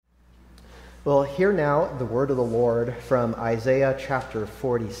Well, hear now the word of the Lord from Isaiah chapter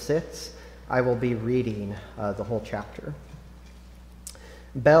 46. I will be reading the whole chapter.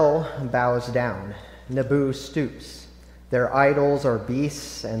 Bel bows down, Nebu stoops. Their idols are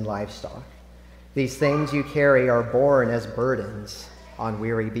beasts and livestock. These things you carry are borne as burdens on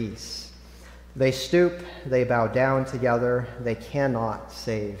weary beasts. They stoop, they bow down together, they cannot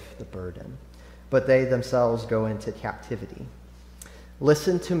save the burden, but they themselves go into captivity.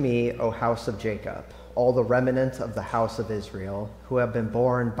 Listen to me, O house of Jacob, all the remnant of the house of Israel, who have been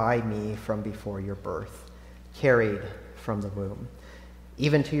born by me from before your birth, carried from the womb.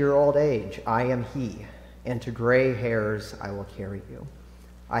 Even to your old age, I am he, and to gray hairs I will carry you.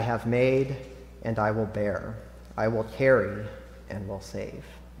 I have made, and I will bear. I will carry, and will save.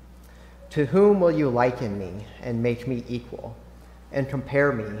 To whom will you liken me, and make me equal, and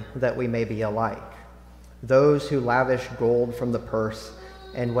compare me, that we may be alike? Those who lavish gold from the purse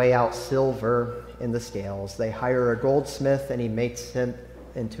and weigh out silver in the scales, they hire a goldsmith and he makes him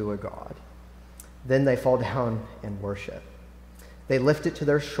into a god. Then they fall down and worship. They lift it to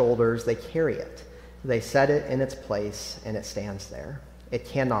their shoulders, they carry it. They set it in its place and it stands there. It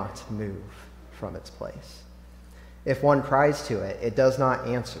cannot move from its place. If one cries to it, it does not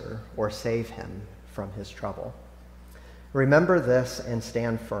answer or save him from his trouble. Remember this and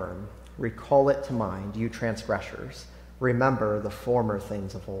stand firm. Recall it to mind, you transgressors. Remember the former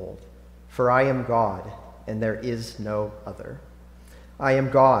things of old. For I am God, and there is no other. I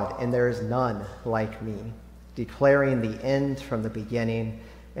am God, and there is none like me, declaring the end from the beginning,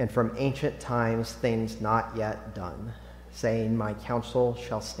 and from ancient times things not yet done, saying, my counsel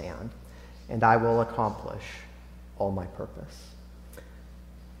shall stand, and I will accomplish all my purpose.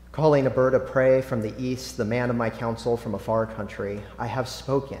 Calling a bird of prey from the east, the man of my counsel from a far country, I have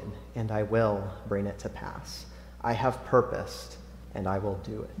spoken, and I will bring it to pass. I have purposed, and I will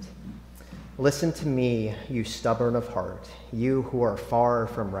do it. Listen to me, you stubborn of heart, you who are far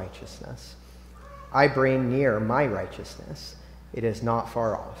from righteousness. I bring near my righteousness. It is not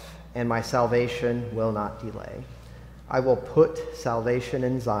far off, and my salvation will not delay. I will put salvation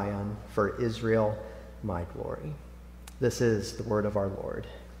in Zion for Israel, my glory. This is the word of our Lord.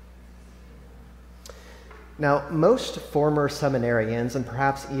 Now, most former seminarians, and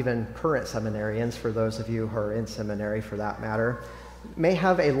perhaps even current seminarians, for those of you who are in seminary for that matter, may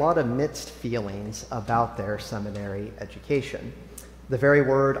have a lot of mixed feelings about their seminary education. The very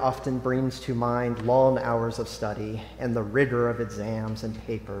word often brings to mind long hours of study and the rigor of exams and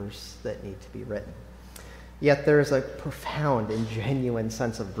papers that need to be written. Yet there is a profound and genuine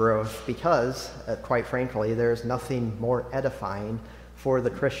sense of growth because, quite frankly, there is nothing more edifying for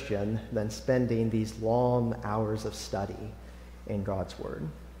the Christian than spending these long hours of study in God's Word.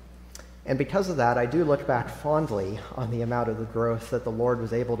 And because of that, I do look back fondly on the amount of the growth that the Lord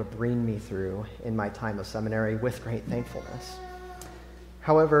was able to bring me through in my time of seminary with great thankfulness.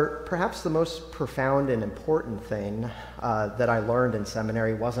 However, perhaps the most profound and important thing that I learned in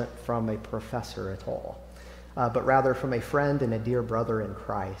seminary wasn't from a professor at all, but rather from a friend and a dear brother in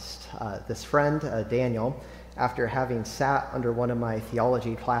Christ. This friend, Daniel, after having sat under one of my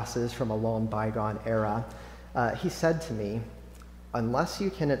theology classes from a long bygone era, he said to me, unless you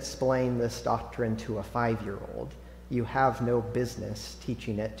can explain this doctrine to a 5-year-old, you have no business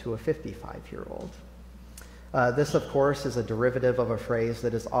teaching it to a 55-year-old. This, of course, is a derivative of a phrase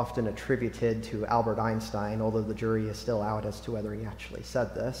that is often attributed to Albert Einstein, although the jury is still out as to whether he actually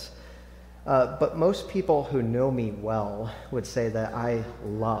said this. But most people who know me well would say that I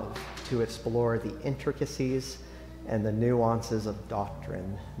love to explore the intricacies and the nuances of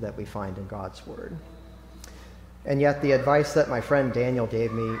doctrine that we find in God's Word. And yet the advice that my friend Daniel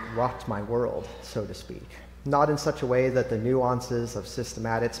gave me rocked my world, so to speak. Not in such a way that the nuances of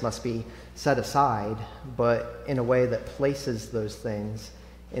systematics must be set aside, but in a way that places those things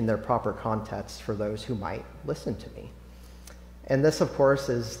in their proper context for those who might listen to me. And this, of course,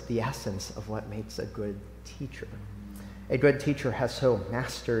 is the essence of what makes a good teacher. A good teacher has so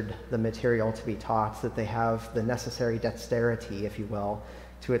mastered the material to be taught that they have the necessary dexterity, if you will,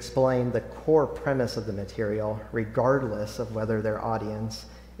 to explain the core premise of the material, regardless of whether their audience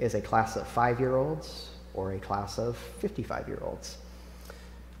is a class of 5-year-olds or a class of 55-year-olds.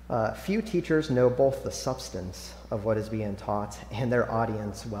 Few teachers know both the substance of what is being taught and their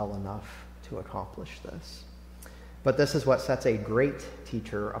audience well enough to accomplish this. But this is what sets a great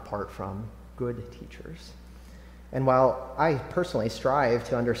teacher apart from good teachers. And while I personally strive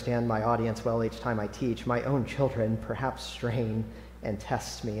to understand my audience well each time I teach, my own children perhaps strain and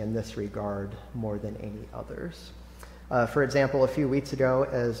test me in this regard more than any others. For example, a few weeks ago,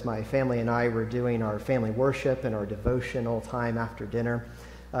 as my family and I were doing our family worship and our devotional time after dinner,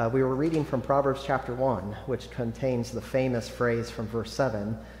 We were reading from Proverbs chapter 1, which contains the famous phrase from verse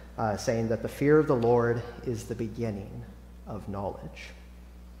 7, saying that the fear of the Lord is the beginning of knowledge.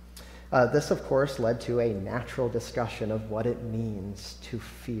 This, of course, led to a natural discussion of what it means to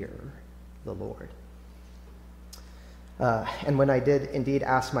fear the Lord. And when I did indeed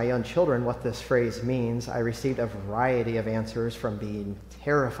ask my young children what this phrase means, I received a variety of answers, from being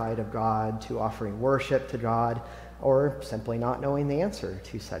terrified of God to offering worship to God, or simply not knowing the answer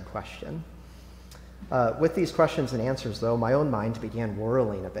to said question. With these questions and answers, though, my own mind began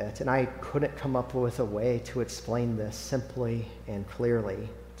whirling a bit, and I couldn't come up with a way to explain this simply and clearly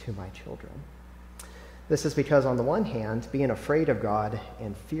to my children. This is because, on the one hand, being afraid of God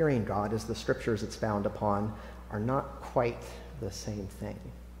and fearing God, as the scriptures expound upon, are not quite the same thing.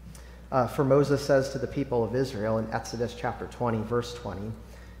 For Moses says to the people of Israel in Exodus chapter 20, verse 20,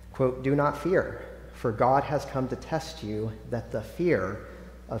 quote, "Do not fear, for God has come to test you, that the fear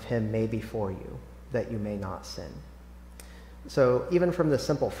of him may be for you, that you may not sin." So even from this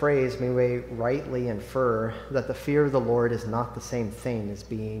simple phrase, we may rightly infer that the fear of the Lord is not the same thing as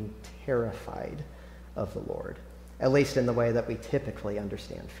being terrified of the Lord, at least in the way that we typically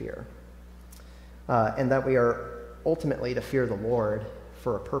understand fear. And that we are ultimately to fear the Lord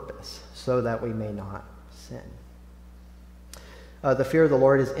for a purpose, so that we may not sin. The fear of the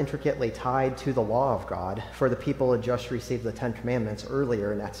Lord is intricately tied to the law of God, for the people had just received the Ten Commandments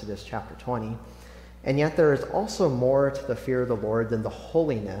earlier in Exodus chapter 20. And yet there is also more to the fear of the Lord than the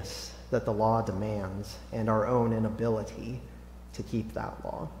holiness that the law demands and our own inability to keep that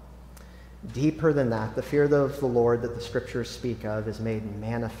law. Deeper than that, the fear of the Lord that the scriptures speak of is made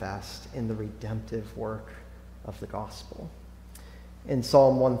manifest in the redemptive work of the gospel. In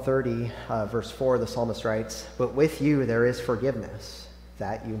Psalm 130, verse 4, the psalmist writes, "But with you there is forgiveness,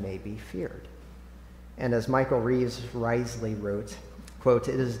 that you may be feared." And as Michael Reeves wisely wrote, quote,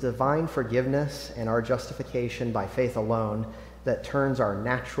 "It is divine forgiveness and our justification by faith alone that turns our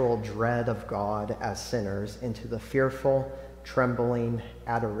natural dread of God as sinners into the fearful, trembling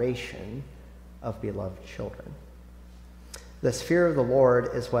adoration of beloved children." This fear of the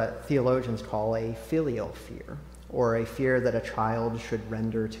Lord is what theologians call a filial fear, or a fear that a child should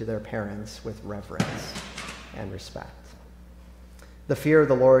render to their parents with reverence and respect. The fear of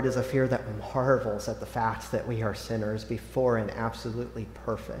the Lord is a fear that marvels at the fact that we are sinners before an absolutely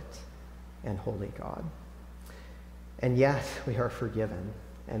perfect and holy God. And yet we are forgiven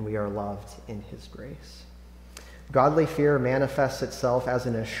and we are loved in his grace. Godly fear manifests itself as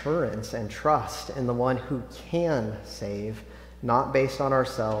an assurance and trust in the one who can save, not based on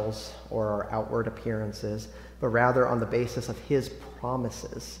ourselves or our outward appearances, but rather on the basis of his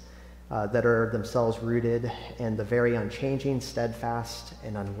promises that are themselves rooted in the very unchanging, steadfast,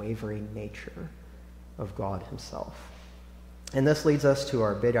 and unwavering nature of God himself. And this leads us to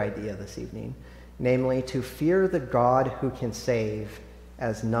our big idea this evening, namely to fear the God who can save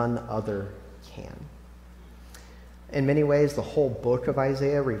as none other can. In many ways, the whole book of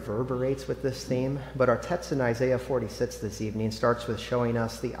Isaiah reverberates with this theme, but our text in Isaiah 46 this evening starts with showing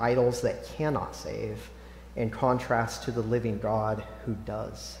us the idols that cannot save, in contrast to the living God who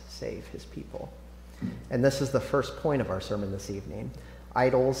does save his people. And this is the first point of our sermon this evening,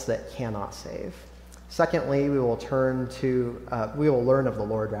 idols that cannot save. Secondly, we will learn of the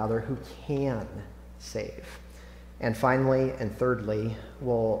Lord, who can save. And finally, and thirdly,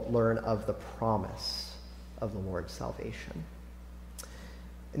 we'll learn of the promise of the Lord's salvation.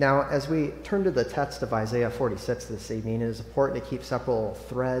 Now, as we turn to the text of Isaiah 46 this evening, it is important to keep several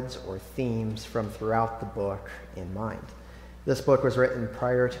threads or themes from throughout the book in mind. This book was written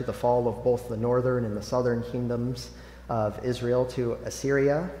prior to the fall of both the northern and the southern kingdoms of Israel to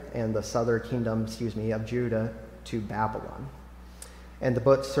Assyria, and the southern kingdom, of Judah to Babylon. And the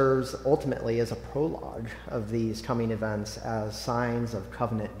book serves ultimately as a prologue of these coming events as signs of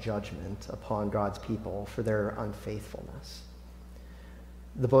covenant judgment upon God's people for their unfaithfulness.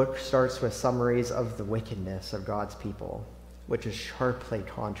 The book starts with summaries of the wickedness of God's people, which is sharply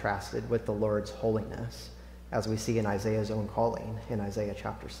contrasted with the Lord's holiness, as we see in Isaiah's own calling in Isaiah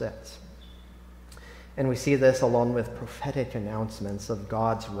chapter 6. And we see this along with prophetic announcements of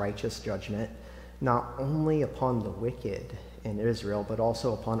God's righteous judgment, not only upon the wicked in Israel, but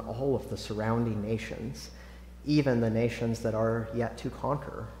also upon all of the surrounding nations, even the nations that are yet to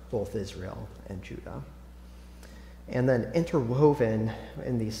conquer both Israel and Judah. And then interwoven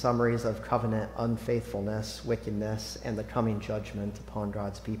in these summaries of covenant unfaithfulness, wickedness, and the coming judgment upon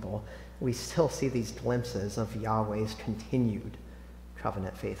God's people, we still see these glimpses of Yahweh's continued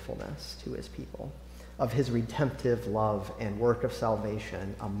covenant faithfulness to his people, of his redemptive love and work of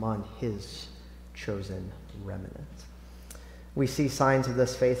salvation among his chosen remnant. We see signs of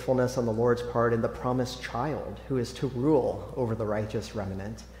this faithfulness on the Lord's part in the promised child who is to rule over the righteous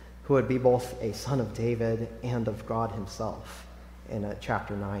remnant, who would be both a son of David and of God himself in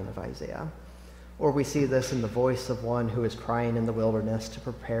chapter 9 of Isaiah. Or we see this in the voice of one who is crying in the wilderness to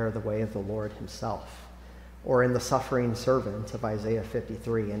prepare the way of the Lord himself, or in the suffering servant of Isaiah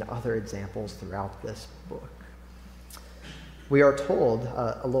 53 and other examples throughout this book. We are told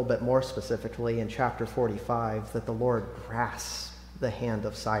a little bit more specifically in chapter 45 that the Lord grasps the hand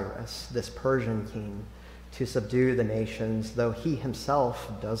of Cyrus, this Persian king, to subdue the nations, though he himself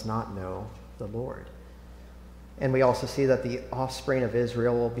does not know the Lord. And we also see that the offspring of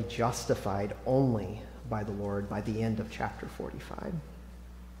Israel will be justified only by the Lord by the end of chapter 45.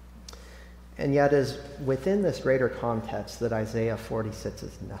 And yet, it is within this greater context that Isaiah 46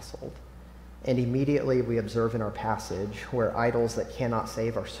 is nestled. And immediately we observe in our passage where idols that cannot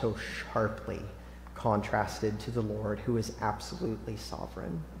save are so sharply contrasted to the Lord, who is absolutely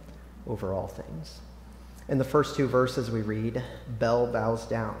sovereign over all things. In the first two verses we read, Bel bows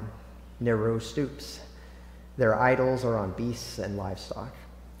down, Nero stoops. Their idols are on beasts and livestock.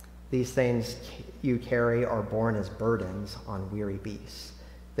 These things you carry are borne as burdens on weary beasts.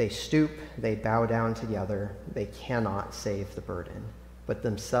 They stoop, they bow down together. They cannot save the burden, but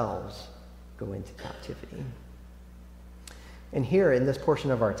themselves go into captivity. And here in this portion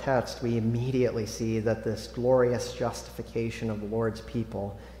of our text, we immediately see that this glorious justification of the Lord's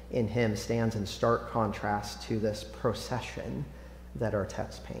people in him stands in stark contrast to this procession that our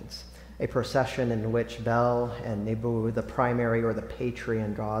text paints. A procession in which Bel and Nebu, the primary or the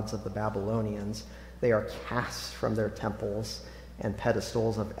patrian gods of the Babylonians, they are cast from their temples and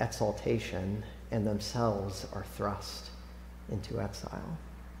pedestals of exaltation and themselves are thrust into exile.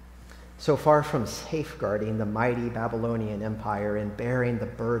 So far from safeguarding the mighty Babylonian Empire and bearing the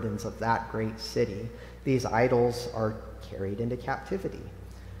burdens of that great city, these idols are carried into captivity.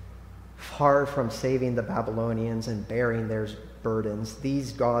 Far from saving the Babylonians and bearing their burdens,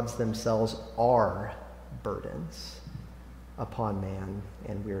 these gods themselves are burdens upon man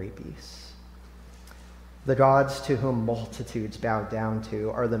and weary beasts. The gods to whom multitudes bow down to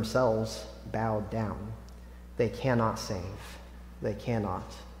are themselves bowed down. They cannot save. They cannot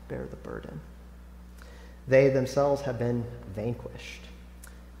bear the burden. They themselves have been vanquished.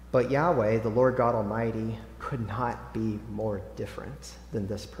 But Yahweh, the Lord God Almighty, could not be more different than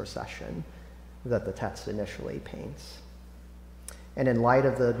this procession that the text initially paints. And in light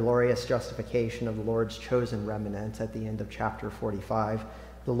of the glorious justification of the Lord's chosen remnant at the end of chapter 45,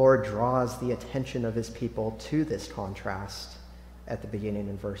 the Lord draws the attention of his people to this contrast at the beginning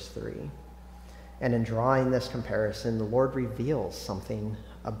in verse 3. And in drawing this comparison, the Lord reveals something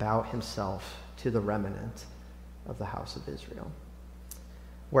about himself to the remnant of the house of Israel.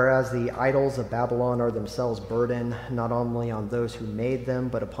 Whereas the idols of Babylon are themselves burden not only on those who made them,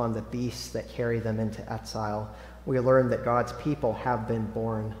 but upon the beasts that carry them into exile, we learn that God's people have been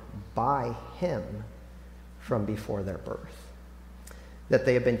born by him from before their birth, that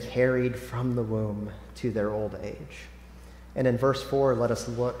they have been carried from the womb to their old age. And in verse 4, let us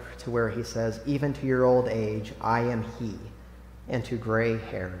look to where he says, even to your old age, I am he, and to gray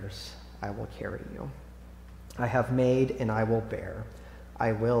hairs I will carry you. I have made and I will bear.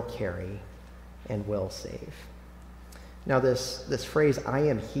 I will carry and will save. Now this phrase, I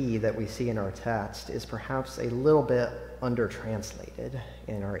am he, that we see in our text is perhaps a little bit under-translated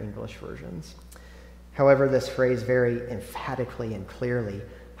in our English versions. However, this phrase very emphatically and clearly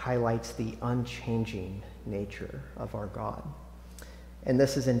highlights the unchanging nature of our God. And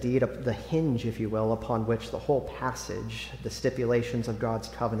this is indeed the hinge, if you will, upon which the whole passage, the stipulations of God's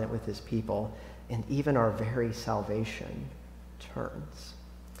covenant with his people, and even our very salvation turns.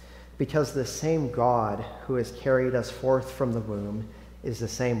 Because the same God who has carried us forth from the womb is the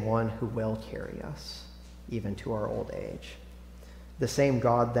same one who will carry us even to our old age. The same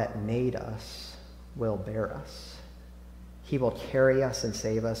God that made us will bear us. He will carry us and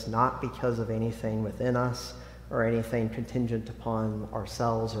save us, not because of anything within us or anything contingent upon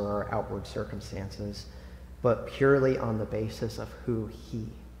ourselves or our outward circumstances, but purely on the basis of who he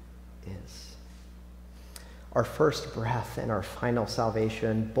is. Our first breath and our final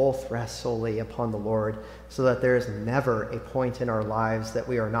salvation both rest solely upon the Lord, so that there is never a point in our lives that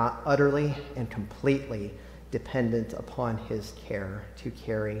we are not utterly and completely dependent upon his care to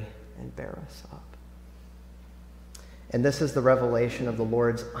carry and bear us up. And this is the revelation of the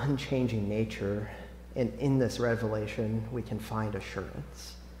Lord's unchanging nature, and in this revelation we can find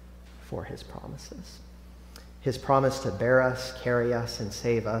assurance for his promises. His promise to bear us, carry us, and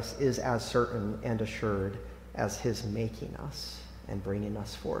save us is as certain and assured as his making us and bringing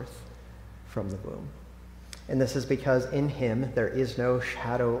us forth from the womb. And this is because in him there is no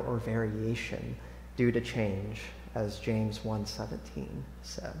shadow or variation due to change, as James 1:17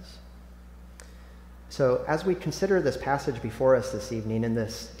 says. So as we consider this passage before us this evening, in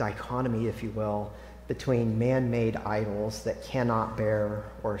this dichotomy, if you will, between man-made idols that cannot bear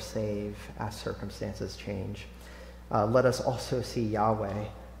or save as circumstances change, let us also see Yahweh,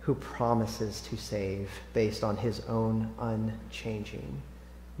 who promises to save based on his own unchanging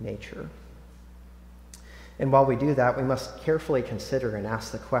nature. And while we do that, we must carefully consider and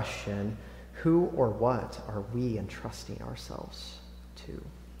ask the question, who or what are we entrusting ourselves to?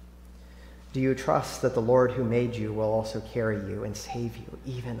 Do you trust that the Lord who made you will also carry you and save you,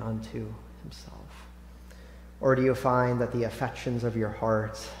 even unto himself? Or do you find that the affections of your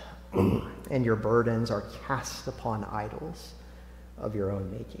heart and your burdens are cast upon idols of your own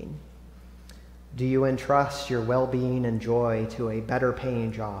making? Do you entrust your well-being and joy to a better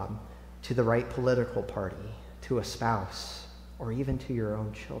paying job, to the right political party, to a spouse, or even to your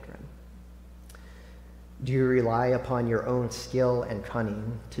own children? Do you rely upon your own skill and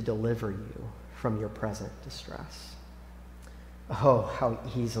cunning to deliver you from your present distress? Oh, how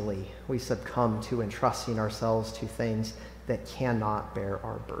easily we succumb to entrusting ourselves to things that cannot bear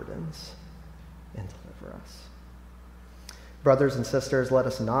our burdens and deliver us. Brothers and sisters, let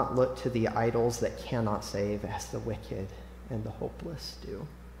us not look to the idols that cannot save as the wicked and the hopeless do.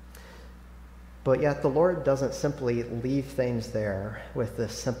 But yet the Lord doesn't simply leave things there with the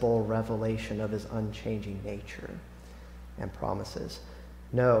simple revelation of his unchanging nature and promises.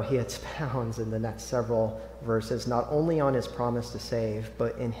 No, he expounds in the next several verses not only on his promise to save,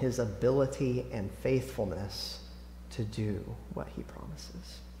 but in his ability and faithfulness to do what he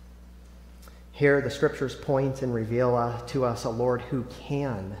promises. Here the scriptures point and reveal to us a Lord who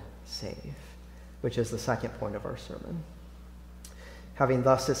can save, which is the second point of our sermon. Having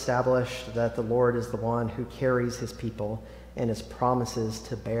thus established that the Lord is the one who carries his people and his promises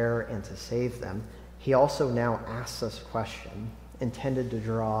to bear and to save them, he also now asks us a question intended to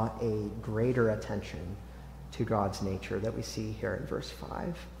draw a greater attention to God's nature that we see here in verse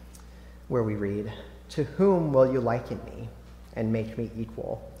 5, where we read, "To whom will you liken me and make me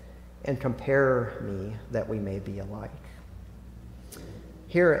equal, and compare me that we may be alike?"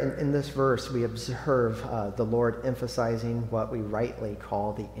 Here in this verse, we observe the Lord emphasizing what we rightly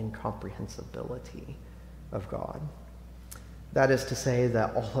call the incomprehensibility of God. That is to say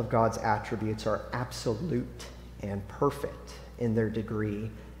that all of God's attributes are absolute and perfect in their degree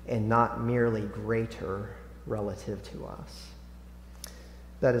and not merely greater relative to us.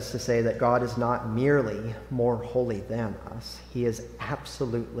 That is to say that God is not merely more holy than us. He is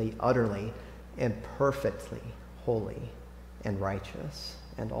absolutely, utterly, and perfectly holy and righteous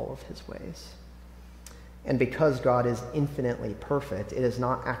in all of his ways. And because God is infinitely perfect, it is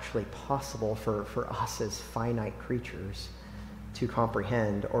not actually possible for us as finite creatures to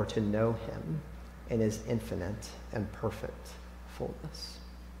comprehend or to know him in his infinite and perfect fullness.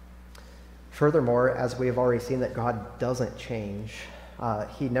 Furthermore, as we have already seen that God doesn't change,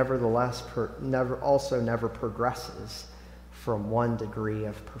 he nevertheless never progresses from one degree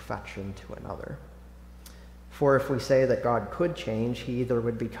of perfection to another. For if we say that God could change, he either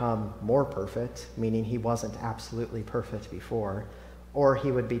would become more perfect, meaning he wasn't absolutely perfect before, or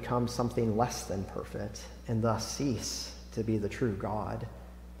he would become something less than perfect and thus cease to be the true God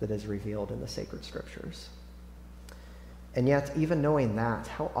that is revealed in the sacred scriptures. And yet, even knowing that,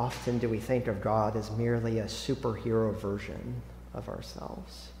 how often do we think of God as merely a superhero version of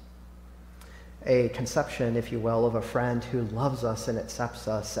ourselves? A conception, if you will, of a friend who loves us and accepts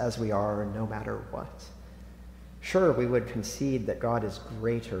us as we are no matter what. Sure, we would concede that God is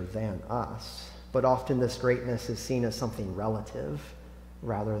greater than us, but often this greatness is seen as something relative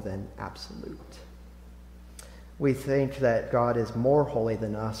rather than absolute. We think that God is more holy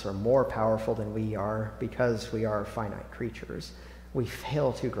than us or more powerful than we are because we are finite creatures. We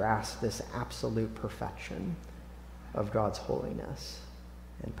fail to grasp this absolute perfection of God's holiness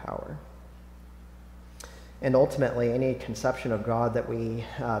and power. And ultimately, any conception of God that we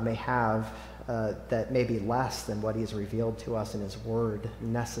may have that may be less than what he's revealed to us in his word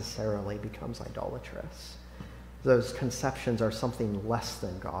necessarily becomes idolatrous. Those conceptions are something less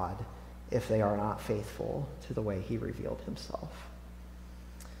than God if they are not faithful to the way he revealed himself.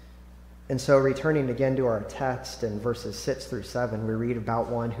 And so returning again to our text in verses 6 through 7, we read about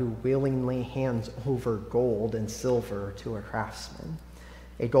one who willingly hands over gold and silver to a craftsman,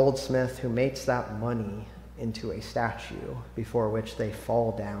 a goldsmith who makes that money into a statue before which they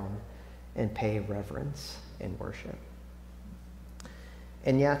fall down and pay reverence and worship.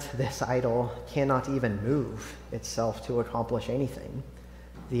 And yet this idol cannot even move itself to accomplish anything.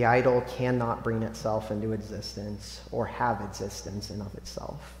 The idol cannot bring itself into existence or have existence in of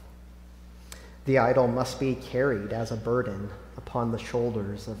itself. The idol must be carried as a burden upon the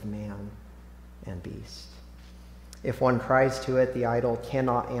shoulders of man and beast. If one cries to it, the idol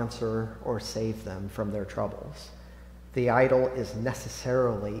cannot answer or save them from their troubles. The idol is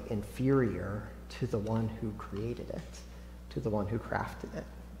necessarily inferior to the one who created it, to the one who crafted it.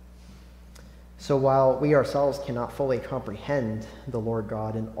 So while we ourselves cannot fully comprehend the Lord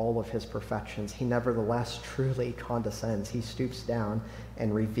God in all of his perfections, he nevertheless truly condescends. He stoops down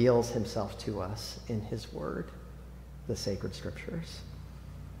and reveals himself to us in his word, the sacred scriptures.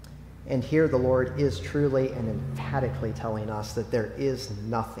 And here the Lord is truly and emphatically telling us that there is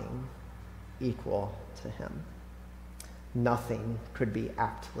nothing equal to him. Nothing could be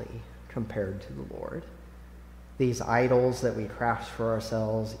aptly compared to the Lord. These idols that we craft for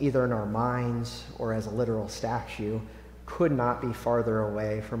ourselves, either in our minds or as a literal statue, could not be farther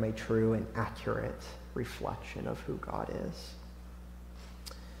away from a true and accurate reflection of who God is.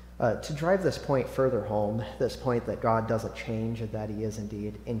 To drive this point further home, this point that God doesn't change and that he is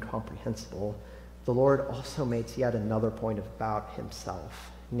indeed incomprehensible, the Lord also makes yet another point about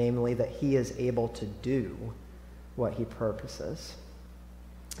himself, namely that he is able to do what he purposes.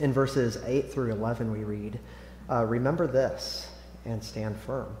 In verses 8 through 11 we read, remember this and stand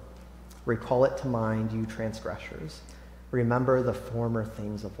firm. Recall it to mind, you transgressors. Remember the former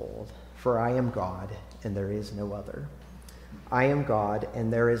things of old. For I am God, and there is no other. I am God,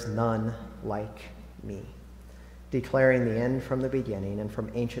 and there is none like me, declaring the end from the beginning, and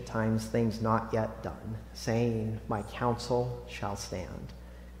from ancient times things not yet done, saying, my counsel shall stand,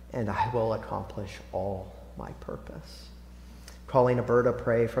 and I will accomplish all my purpose. Calling a bird of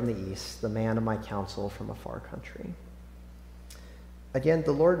prey from the east, the man of my counsel from a far country. Again,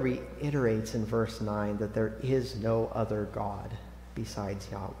 the Lord reiterates in verse 9 that there is no other God besides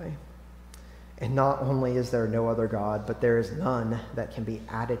Yahweh. And not only is there no other God, but there is none that can be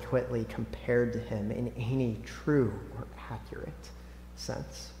adequately compared to him in any true or accurate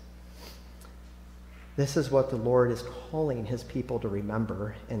sense. This is what the Lord is calling his people to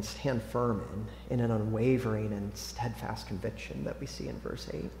remember and stand firm in an unwavering and steadfast conviction that we see in verse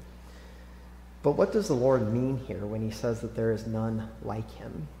 8. But what does the Lord mean here when he says that there is none like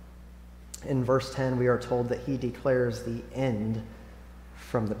him? In verse 10, we are told that he declares the end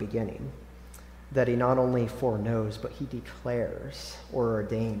from the beginning, that he not only foreknows, but he declares or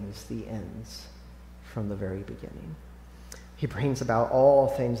ordains the ends from the very beginning. He brings about all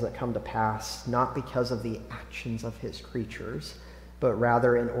things that come to pass, not because of the actions of his creatures, but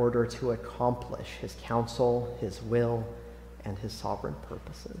rather in order to accomplish his counsel, his will, and his sovereign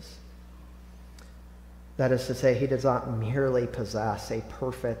purposes. That is to say, he does not merely possess a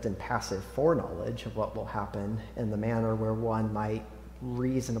perfect and passive foreknowledge of what will happen in the manner where one might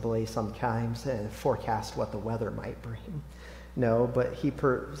reasonably sometimes forecast what the weather might bring. No, but he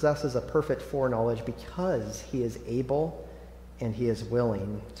possesses a perfect foreknowledge because he is able and he is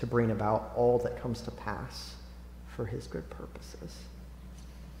willing to bring about all that comes to pass for his good purposes.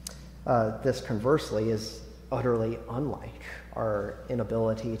 This conversely is utterly unlike our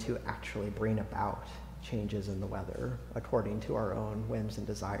inability to actually bring about changes in the weather according to our own whims and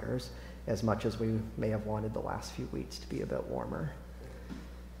desires, as much as we may have wanted the last few weeks to be a bit warmer.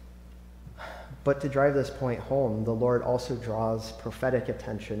 But to drive this point home, the Lord also draws prophetic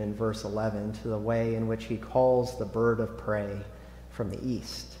attention in verse 11 to the way in which he calls the bird of prey from the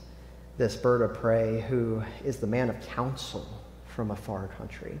east. This bird of prey who is the man of counsel from a far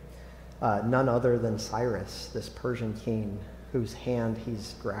country. None other than Cyrus, this Persian king, whose hand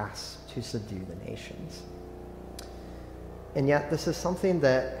he's grasped to subdue the nations. And yet this is something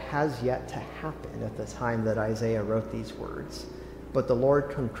that has yet to happen at the time that Isaiah wrote these words. But the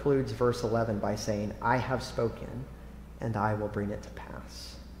Lord concludes verse 11 by saying, I have spoken, and I will bring it to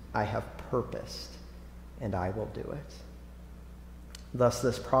pass. I have purposed, and I will do it. Thus,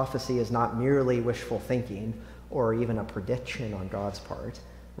 this prophecy is not merely wishful thinking or even a prediction on God's part.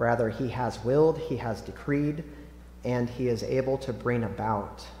 Rather, he has willed, he has decreed, and he is able to bring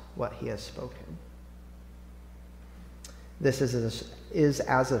about what he has spoken. This is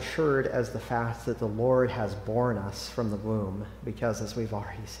as assured as the fact that the Lord has born us from the womb, because as we've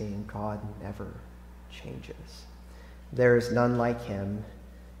already seen, God never changes. There is none like him,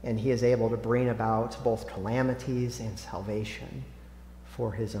 and he is able to bring about both calamities and salvation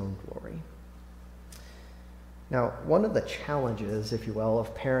for his own glory. Now, one of the challenges, if you will,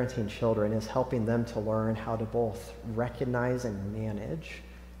 of parenting children is helping them to learn how to both recognize and manage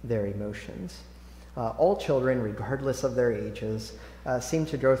their emotions. All children, regardless of their ages, seem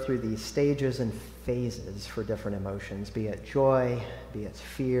to go through these stages and phases for different emotions, be it joy, be it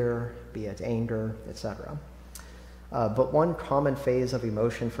fear, be it anger, etc. But one common phase of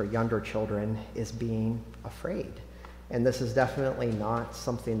emotion for younger children is being afraid. And this is definitely not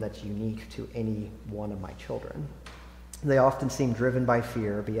something that's unique to any one of my children. They often seem driven by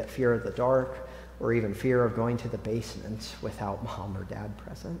fear, be it fear of the dark or even fear of going to the basement without mom or dad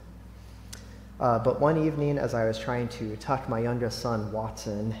present. But one evening, as I was trying to tuck my youngest son,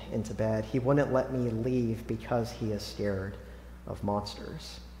 Watson, into bed, he wouldn't let me leave because he is scared of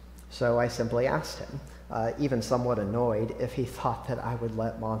monsters. So I simply asked him, even somewhat annoyed, if he thought that I would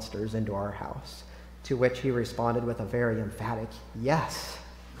let monsters into our house, to which he responded with a very emphatic yes.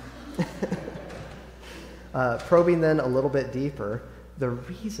 Probing then a little bit deeper, the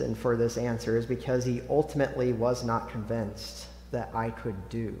reason for this answer is because he ultimately was not convinced that I could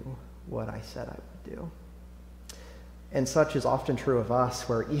do what I said I would do. And such is often true of us,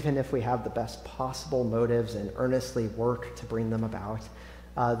 where even if we have the best possible motives and earnestly work to bring them about,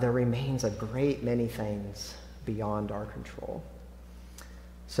 there remains a great many things beyond our control.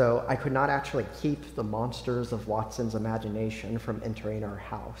 So I could not actually keep the monsters of Watson's imagination from entering our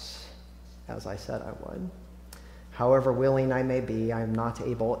house, as I said I would. However willing I may be, I am not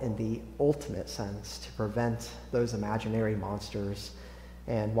able in the ultimate sense to prevent those imaginary monsters,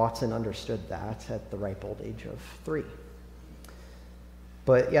 and Watson understood that at the ripe old age of 3.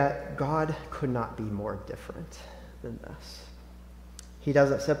 But yet, God could not be more different than this. He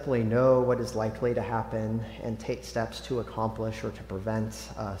doesn't simply know what is likely to happen and take steps to accomplish or to prevent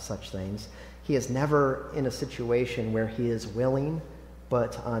such things. He is never in a situation where he is willing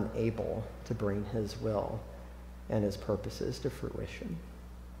but unable to bring his will and his purposes to fruition.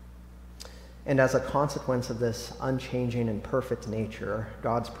 And as a consequence of this unchanging and perfect nature,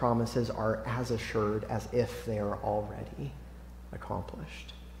 God's promises are as assured as if they are already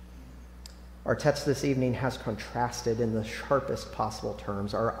accomplished. Our text this evening has contrasted in the sharpest possible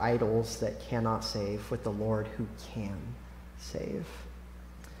terms our idols that cannot save with the Lord who can save.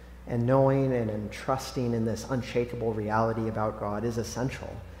 And knowing and entrusting in this unshakable reality about God is essential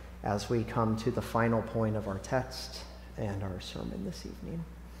as we come to the final point of our text and our sermon this evening,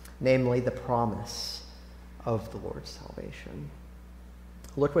 namely the promise of the Lord's salvation.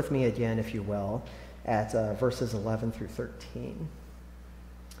 Look with me again, if you will, at verses 11 through 13.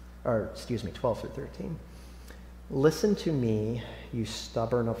 12 through 13. Listen to me, you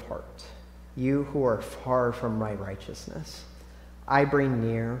stubborn of heart, you who are far from my righteousness. I bring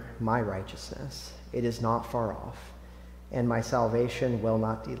near my righteousness. It is not far off, and my salvation will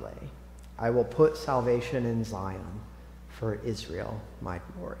not delay. I will put salvation in Zion, for Israel my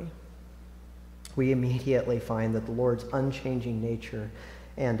glory. We immediately find that the Lord's unchanging nature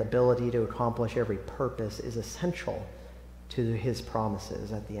and ability to accomplish every purpose is essential to his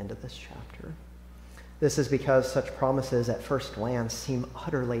promises at the end of this chapter. This is because such promises at first glance seem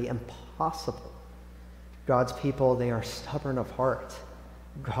utterly impossible. God's people, they are stubborn of heart.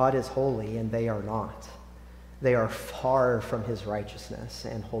 God is holy and they are not. They are far from his righteousness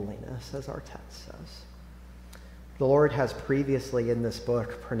and holiness, as our text says. The Lord has previously in this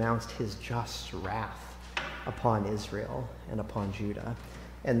book pronounced his just wrath upon Israel and upon Judah.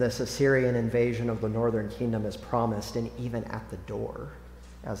 And this Assyrian invasion of the northern kingdom is promised and even at the door,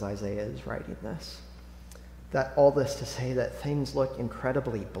 as Isaiah is writing this. All this to say that things look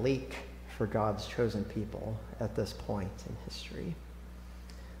incredibly bleak for God's chosen people at this point in history.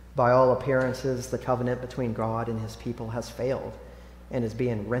 By all appearances, the covenant between God and his people has failed and is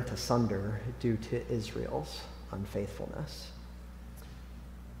being rent asunder due to Israel's unfaithfulness.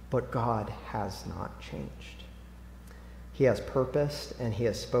 But God has not changed. He has purposed and he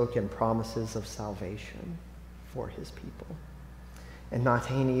has spoken promises of salvation for his people. And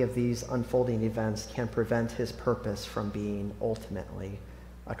not any of these unfolding events can prevent his purpose from being ultimately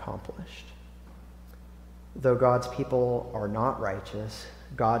accomplished. Though God's people are not righteous,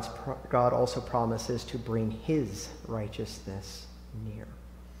 God also promises to bring his righteousness near.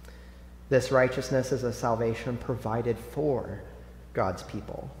 This righteousness is a salvation provided for God's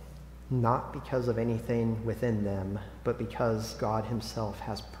people, not because of anything within them, but because God himself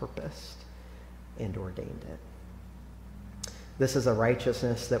has purposed and ordained it. This is a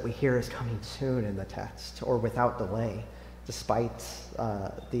righteousness that we hear is coming soon in the text, or without delay, despite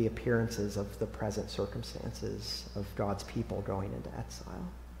the appearances of the present circumstances of God's people going into exile.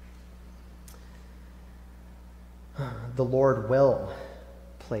 The Lord will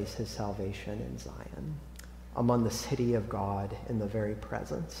place his salvation in Zion, among the city of God, in the very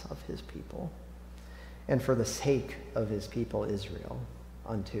presence of his people, and for the sake of his people Israel,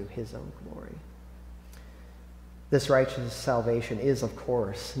 unto his own glory. This righteous salvation is, of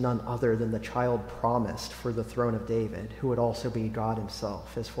course, none other than the child promised for the throne of David, who would also be God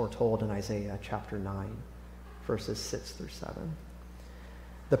himself, as foretold in Isaiah chapter 9, verses 6 through 7.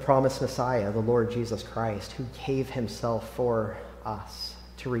 The promised Messiah, the Lord Jesus Christ, who gave himself for us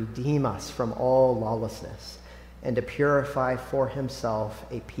to redeem us from all lawlessness and to purify for himself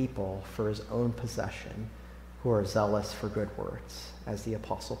a people for his own possession who are zealous for good works, as the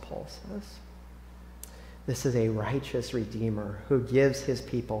Apostle Paul says. This is a righteous Redeemer who gives his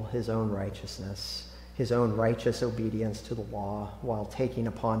people his own righteousness, his own righteous obedience to the law, while taking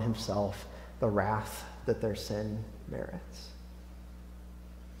upon himself the wrath that their sin merits.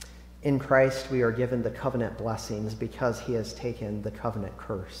 In Christ, we are given the covenant blessings because he has taken the covenant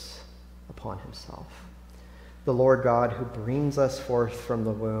curse upon himself. The Lord God, who brings us forth from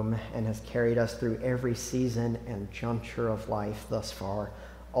the womb and has carried us through every season and juncture of life thus far,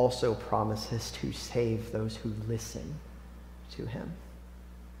 also promises to save those who listen to him.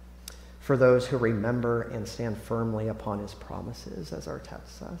 For those who remember and stand firmly upon his promises, as our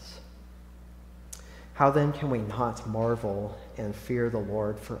text says. How then can we not marvel and fear the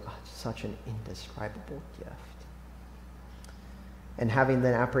Lord for such an indescribable gift? And having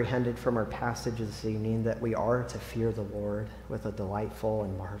then apprehended from our passage this evening that we are to fear the Lord with a delightful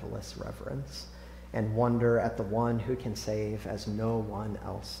and marvelous reverence, and wonder at the one who can save as no one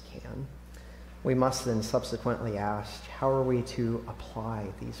else can, we must then subsequently ask, how are we to apply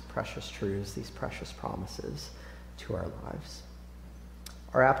these precious truths, these precious promises to our lives?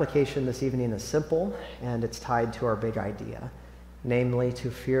 Our application this evening is simple, and it's tied to our big idea, namely to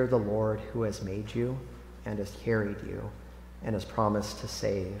fear the Lord who has made you and has carried you and has promised to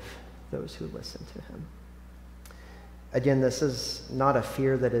save those who listen to him. Again, this is not a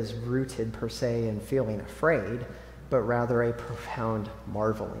fear that is rooted per se in feeling afraid, but rather a profound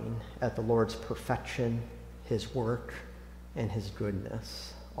marveling at the Lord's perfection, his work, and his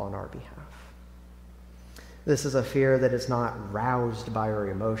goodness on our behalf. This is a fear that is not roused by our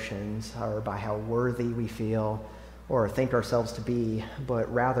emotions or by how worthy we feel or think ourselves to be,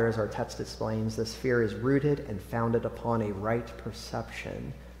 but rather, as our text explains, this fear is rooted and founded upon a right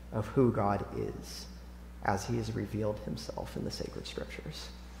perception of who God is, as he has revealed himself in the sacred scriptures.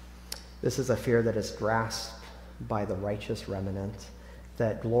 This is a fear that is grasped by the righteous remnant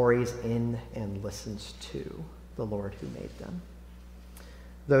that glories in and listens to the Lord who made them.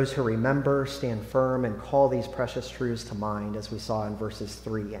 Those who remember, stand firm, and call these precious truths to mind, as we saw in verses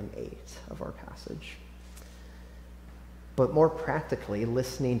 3 and 8 of our passage. But more practically,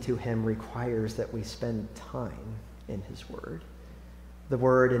 listening to him requires that we spend time in his word. The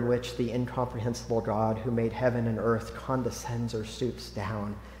word in which the incomprehensible God who made heaven and earth condescends or stoops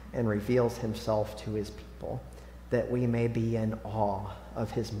down and reveals himself to his people, that we may be in awe of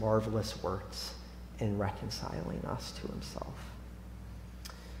his marvelous works in reconciling us to himself.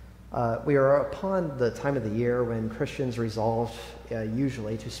 We are upon the time of the year when Christians resolve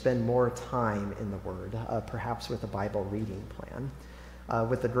usually to spend more time in the Word, perhaps with a Bible reading plan.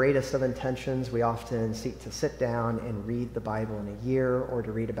 With the greatest of intentions, we often seek to sit down and read the Bible in a year or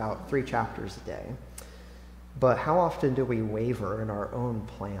to read about 3 chapters a day. But how often do we waver in our own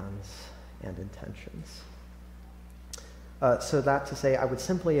plans and intentions? So that to say, I would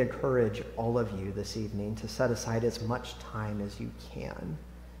simply encourage all of you this evening to set aside as much time as you can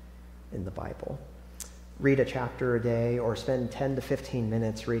in the Bible. Read a chapter a day or spend 10 to 15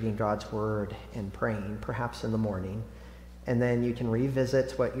 minutes reading God's Word and praying, perhaps in the morning. And then you can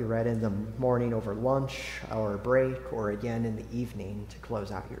revisit what you read in the morning over lunch or break or again in the evening to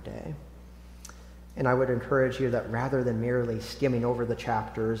close out your day. And I would encourage you that rather than merely skimming over the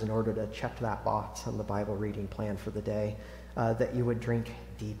chapters in order to check that box on the Bible reading plan for the day, that you would drink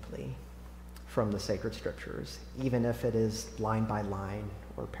deeply from the sacred scriptures, even if it is line by line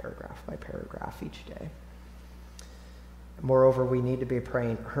or paragraph by paragraph each day. Moreover, we need to be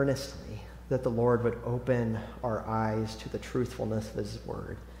praying earnestly that the Lord would open our eyes to the truthfulness of his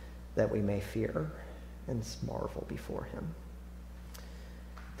word, that we may fear and marvel before him.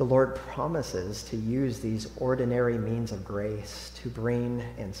 The Lord promises to use these ordinary means of grace to bring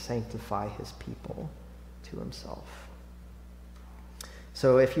and sanctify his people to himself.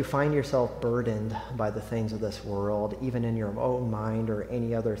 So if you find yourself burdened by the things of this world, even in your own mind or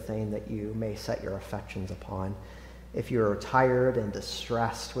any other thing that you may set your affections upon, if you're tired and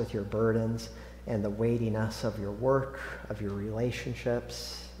distressed with your burdens and the weightiness of your work, of your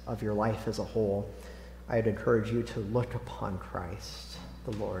relationships, of your life as a whole, I'd encourage you to look upon Christ,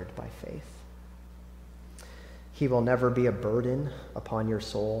 the Lord, by faith. He will never be a burden upon your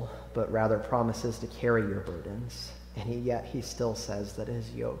soul, but rather promises to carry your burdens. And yet he still says that his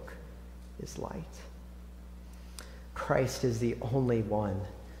yoke is light. Christ is the only one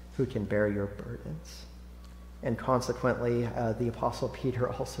who can bear your burdens. And consequently, the Apostle Peter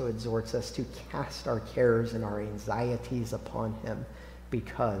also exhorts us to cast our cares and our anxieties upon him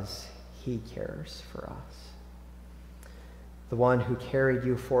because he cares for us. The one who carried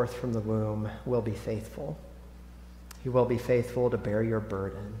you forth from the womb will be faithful. He will be faithful to bear your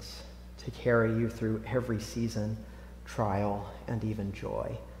burdens, to carry you through every season, trial, and even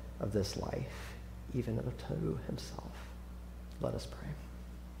joy of this life, even to himself. Let us pray.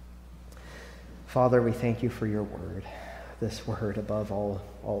 Father, we thank you for your word, this word above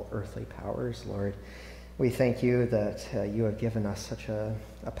all earthly powers, Lord. We thank you that you have given us such a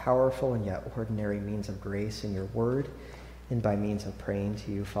powerful and yet ordinary means of grace in your word, and by means of praying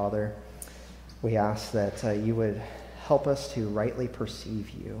to you, Father. We ask that you would help us to rightly perceive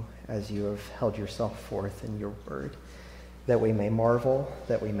you as you have held yourself forth in your word, that we may marvel,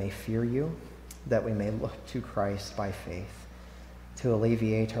 that we may fear you, that we may look to Christ by faith, to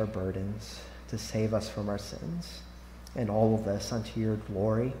alleviate our burdens, to save us from our sins, and all of this unto your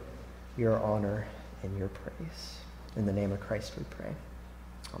glory, your honor, and your praise. In the name of Christ we pray.